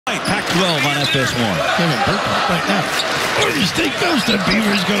12 on FS1. Kevin Burkhardt right now. Oregon State goes to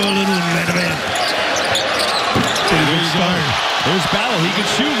Beavers, go a little man-to-man. There's Battle. He can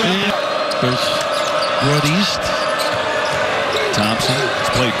shoot. There's Broad East. Thompson has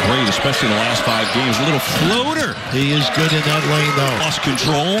played great, especially in the last 5 games. A little floater. He is good in that lane, though. Lost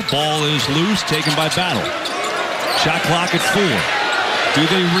control. Ball is loose. Taken by Battle. Shot clock at 4. Do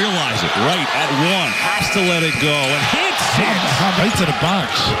they realize it? Right at 1. Has to let it go. And hits it. Right to the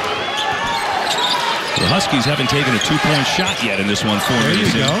box. The Huskies haven't taken a 2-point shot yet in this one for There you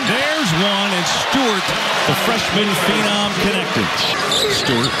go. There's one, and Stewart, the freshman phenom, connected.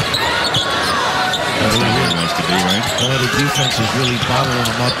 Stewart. That's not where he wants to be, right? Well, the defense is really bottling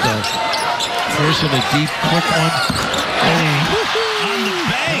him up, though. Forcing a deep, quick one. On the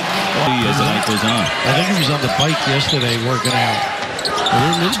bank. As the night goes on. I think he was on the bike yesterday working out. We're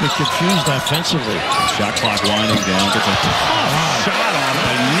a little bit confused offensively. Shot clock winding down. Gets a tough shot on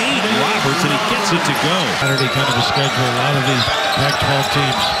by Nate Roberts, and he gets it to go. Saturday kind of a schedule. A lot of these Pac-12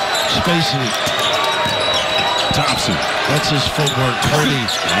 teams spacing it. Thompson. That's his footwork. Cody.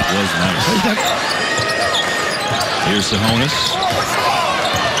 That was nice. Here's Sahonis.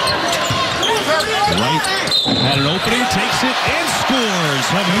 Wright had an opening, takes it, and scores.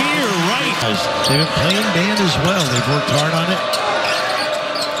 Hamir Wright. They've been playing man as well. They've worked hard on it.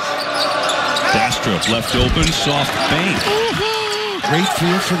 Dastrup left open, soft bank. Great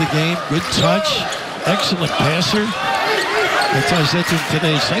feel for the game, good touch, excellent passer. I tell you that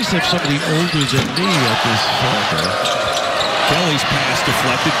today, it's nice to have somebody older than me at this level. Kelly's pass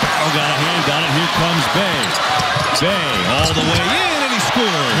deflected. Powell got a hand on it. Here comes Bay. Bay all the way in, and he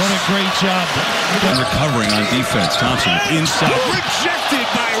scores. What a great job. Recovering on defense. Thompson inside. Rejected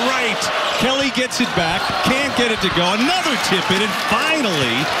by Wright. Kelly gets it back. Can't get it to go. Another tip in, and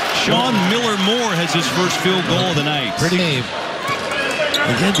finally, Sean Miller-Moore has his first field goal of the night. Pretty game.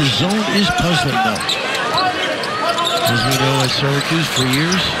 Again, the zone is puzzling, though. As we know at Syracuse for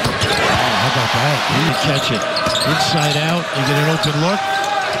years. Oh, how about that? You catch it. Inside out. You get an open look.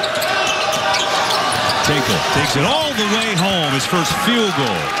 Tinkle takes it all the way home. His first field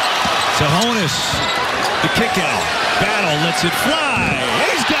goal. Sahonis, the kick out. Battle lets it fly.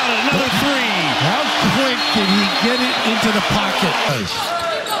 He's got another 3. How quick did he get it into the pocket?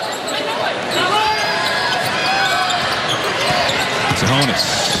 Sahonis.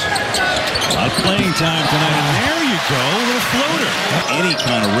 A lot of playing time tonight. And there you go. A little floater. Any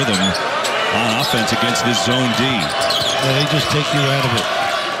kind of rhythm on offense against this zone D. Yeah, they just take you out of it.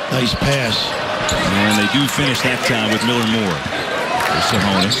 Nice pass. And they do finish that time with Miller-Moore. There's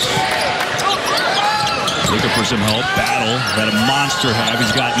Sahonis. Looking for some help. Battle. Had a monster have.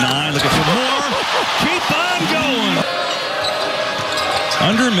 He's got 9. Looking for more. Keep on going.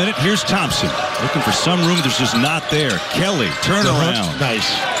 Under a minute. Here's Thompson. Looking for some room that's just not there. Kelly. Turn around.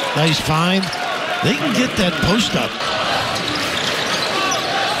 Nice. Nice find. They can get that post up.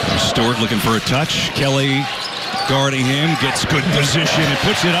 Stewart looking for a touch. Kelly guarding him. Gets good position and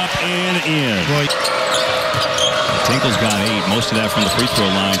puts it up and in. Boy. Tinkle's got 8. Most of that from the free throw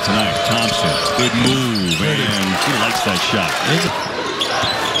line tonight. Thompson. Good move. And he likes that shot.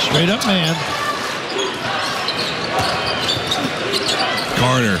 Straight up man.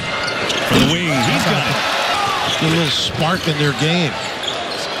 Carter for the wing. He's got it. A little spark in their game.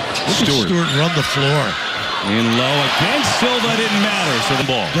 Stewart run the floor. In low again. Silva didn't matter. So the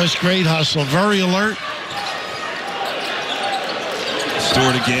ball. Just great hustle. Very alert.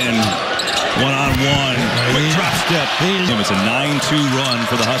 Stewart again. One-on-one. Quick drop step. It's a 9-2 run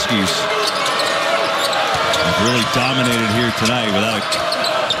for the Huskies. They've really dominated here tonight without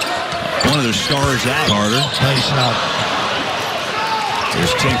one of their stars out. Carter. Nice help.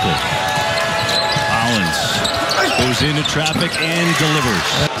 There's Tinkle. Collins goes into traffic and delivers.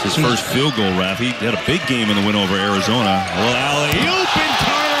 His first field goal, Raph. He had a big game in the win over Arizona. A little alley-oop and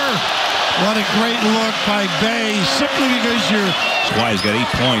Carter. What a great look by Bay. Simply because you're... That's why he's got 8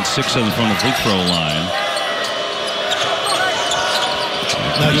 points, 6 of them from the free throw line.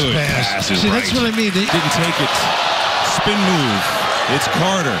 Nice Good pass. passes, See, right. that's what I mean. Didn't take it. Spin move. It's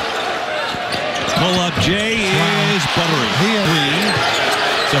Carter. Pull-up J is buttery.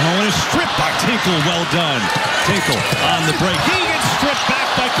 Sahonis stripped by Tinkle. Well done. Tinkle on the break. He gets stripped back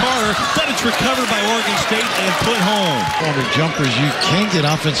by Carter, but it's recovered by Oregon State and put home. On the jumpers, you can get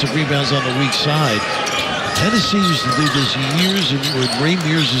offensive rebounds on the weak side. Tennessee used to do this years and with Ray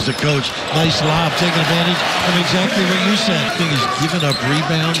Mears as the coach. Nice lob, taking advantage of exactly what you said. I think he's giving up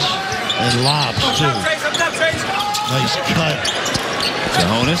rebounds and lobs too. Nice cut.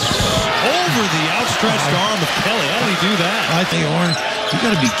 Sahonis over the outstretched arm of Kelly. How did he do that? I think, Orrin, you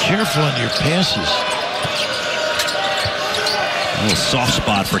got to be careful on your passes. A little soft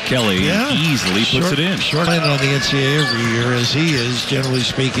spot for Kelly. Yeah. And easily puts it in. Short end on the NCAA every year, as he is, generally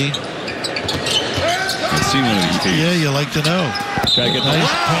speaking. I've seen one of these teams. Yeah, you like to know. Try to get the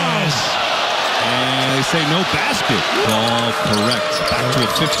nice pass. And they say no basket. All correct. Back to a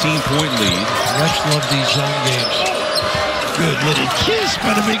 15-point lead. Refs love these zone games. Good little kiss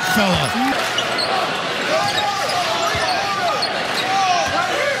by the big fella.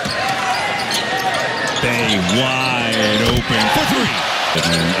 Bay wide open for three.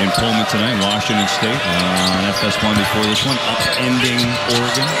 In Pullman tonight, Washington State on FS1 before this one, upending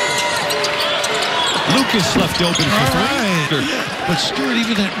Oregon. Lucas left open for three. But Stewart,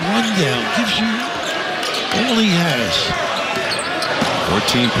 even that rundown gives you all he has.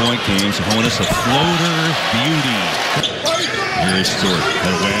 14-point game. Sahonis a floater beauty. Here's Stewart.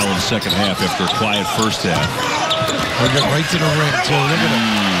 Had a whale in the second half after a quiet first half. We'll get right to the rim, too. Look at him.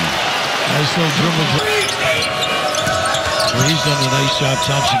 Nice little dribble. Well, he's done a nice job,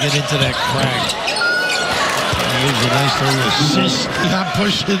 Thompson, get into that crack. He gives a nice little assist. Not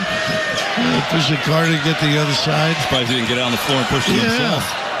pushing. Pushing Carter to get to the other side. Surprised he didn't get out on the floor and push it himself.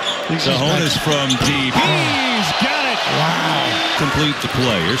 Sahonis from deep. He's got it. Wow. Complete the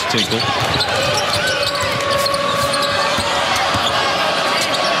play. Here's Tinkle.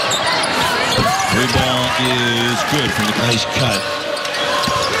 Three ball is good from the nice cut.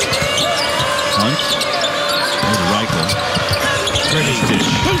 Hunt. There's Reichel. Pretty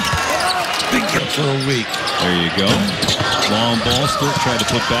dish. Big hit for a week. There you go. Long ball. Stewart tried to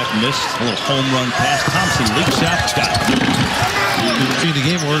put back, missed. A little home run pass. Thompson leaks out. Got it. In the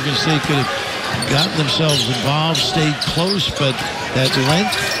game, Oregon State could have gotten themselves involved, stayed close, but that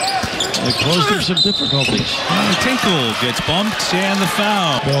length it caused them some difficulties. Tinkle gets bumped and the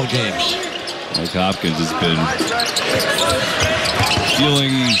foul. Ball games. Mike Hopkins has been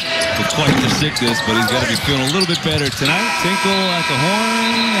feeling quite the sickness, but he's got to be feeling a little bit better tonight. Tinkle at the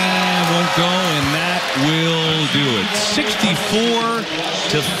horn and won't go, and that will do it.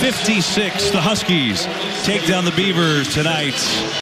 64-56. The Huskies take down the Beavers tonight.